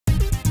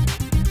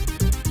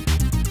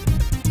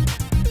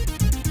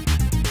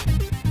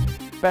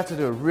about to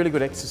do a really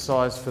good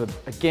exercise for,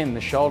 again,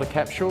 the shoulder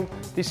capsule.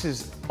 This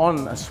is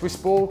on a Swiss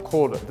ball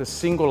called the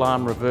single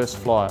arm reverse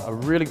fly, a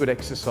really good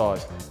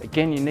exercise.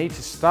 Again, you need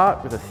to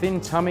start with a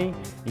thin tummy,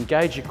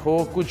 engage your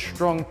core, good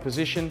strong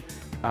position,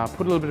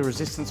 put a little bit of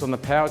resistance on the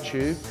power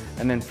tube,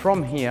 and then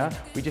from here,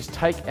 we just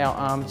take our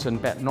arms in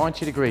about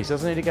 90 degrees.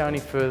 Doesn't need to go any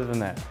further than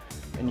that.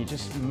 And you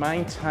just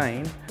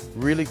maintain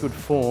really good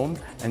form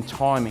and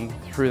timing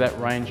through that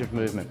range of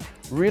movement.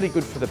 Really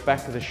good for the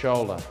back of the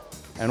shoulder,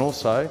 and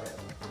also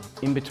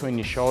in between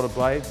your shoulder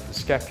blades, the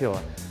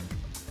scapula.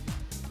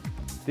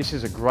 This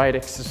is a great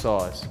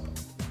exercise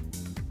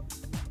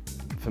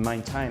for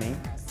maintaining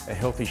a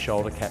healthy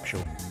shoulder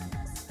capsule.